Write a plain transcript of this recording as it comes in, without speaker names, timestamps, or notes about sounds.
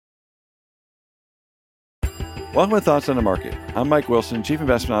Welcome to Thoughts on the Market. I'm Mike Wilson, Chief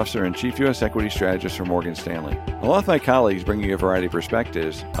Investment Officer and Chief U.S. Equity Strategist for Morgan Stanley. Along with my colleagues bringing you a variety of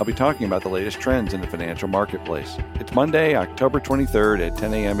perspectives, I'll be talking about the latest trends in the financial marketplace. It's Monday, October 23rd at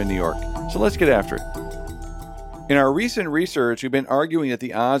 10 a.m. in New York. So let's get after it. In our recent research, we've been arguing that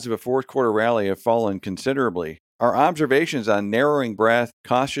the odds of a fourth quarter rally have fallen considerably. Our observations on narrowing breadth,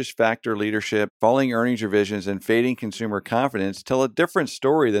 cautious factor leadership, falling earnings revisions, and fading consumer confidence tell a different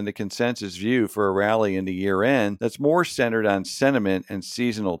story than the consensus view for a rally into year-end that's more centered on sentiment and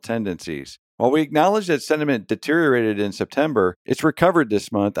seasonal tendencies. While we acknowledge that sentiment deteriorated in September, it's recovered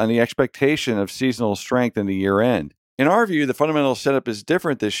this month on the expectation of seasonal strength into year-end. In our view, the fundamental setup is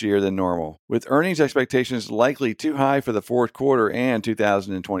different this year than normal, with earnings expectations likely too high for the fourth quarter and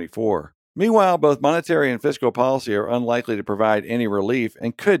 2024. Meanwhile, both monetary and fiscal policy are unlikely to provide any relief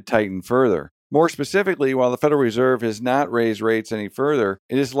and could tighten further. More specifically, while the Federal Reserve has not raised rates any further,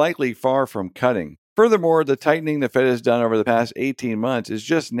 it is likely far from cutting. Furthermore, the tightening the Fed has done over the past 18 months is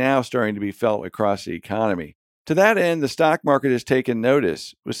just now starting to be felt across the economy. To that end, the stock market has taken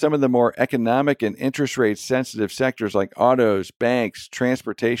notice, with some of the more economic and interest rate sensitive sectors like autos, banks,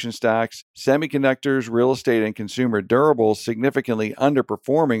 transportation stocks, semiconductors, real estate, and consumer durables significantly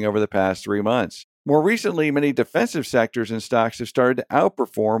underperforming over the past 3 months. More recently, many defensive sectors and stocks have started to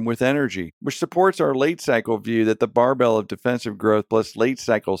outperform with energy, which supports our late cycle view that the barbell of defensive growth plus late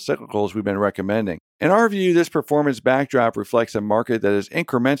cycle cyclicals we've been recommending. In our view, this performance backdrop reflects a market that is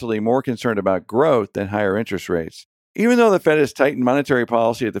incrementally more concerned about growth than higher interest rates. Even though the Fed has tightened monetary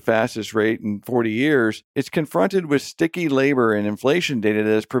policy at the fastest rate in 40 years, it's confronted with sticky labor and inflation data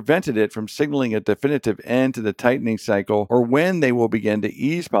that has prevented it from signaling a definitive end to the tightening cycle or when they will begin to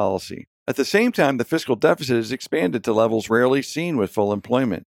ease policy. At the same time, the fiscal deficit has expanded to levels rarely seen with full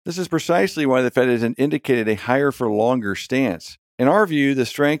employment. This is precisely why the Fed has indicated a higher for longer stance. In our view, the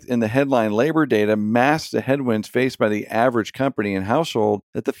strength in the headline labor data masks the headwinds faced by the average company and household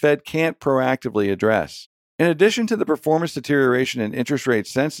that the Fed can't proactively address. In addition to the performance deterioration in interest rate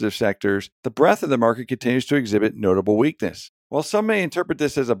sensitive sectors, the breadth of the market continues to exhibit notable weakness. While some may interpret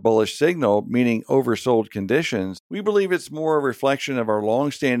this as a bullish signal, meaning oversold conditions, we believe it's more a reflection of our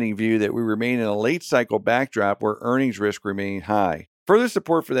longstanding view that we remain in a late cycle backdrop where earnings risk remain high. Further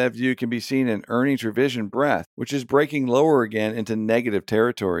support for that view can be seen in earnings revision breadth, which is breaking lower again into negative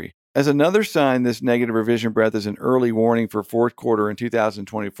territory. As another sign this negative revision breadth is an early warning for fourth quarter and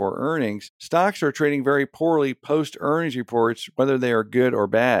 2024 earnings, stocks are trading very poorly post-earnings reports, whether they are good or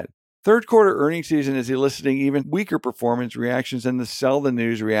bad. Third quarter earnings season is eliciting even weaker performance reactions than the sell the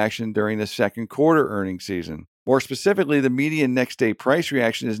news reaction during the second quarter earnings season. More specifically, the median next day price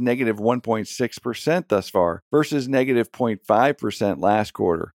reaction is negative 1.6% thus far versus negative 0.5% last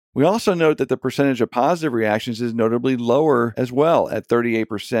quarter. We also note that the percentage of positive reactions is notably lower as well at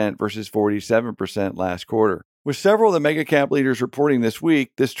 38% versus 47% last quarter. With several of the megacap leaders reporting this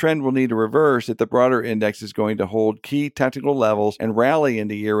week, this trend will need to reverse if the broader index is going to hold key technical levels and rally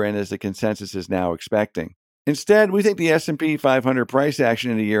into year-end as the consensus is now expecting. Instead, we think the S&P 500 price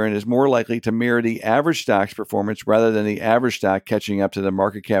action into year-end is more likely to mirror the average stock's performance rather than the average stock catching up to the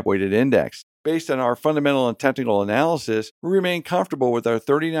market cap weighted index. Based on our fundamental and technical analysis, we remain comfortable with our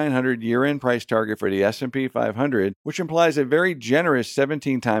 3,900 year-end price target for the S&P 500, which implies a very generous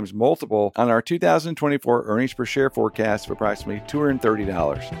 17 times multiple on our 2024 earnings per share forecast of approximately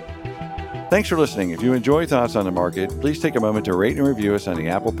 $230. Thanks for listening. If you enjoy Thoughts on the Market, please take a moment to rate and review us on the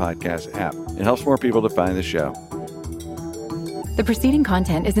Apple Podcast app. It helps more people to find the show. The preceding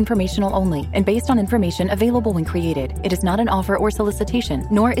content is informational only and based on information available when created. It is not an offer or solicitation,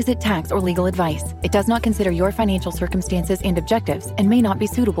 nor is it tax or legal advice. It does not consider your financial circumstances and objectives and may not be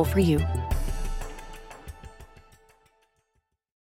suitable for you.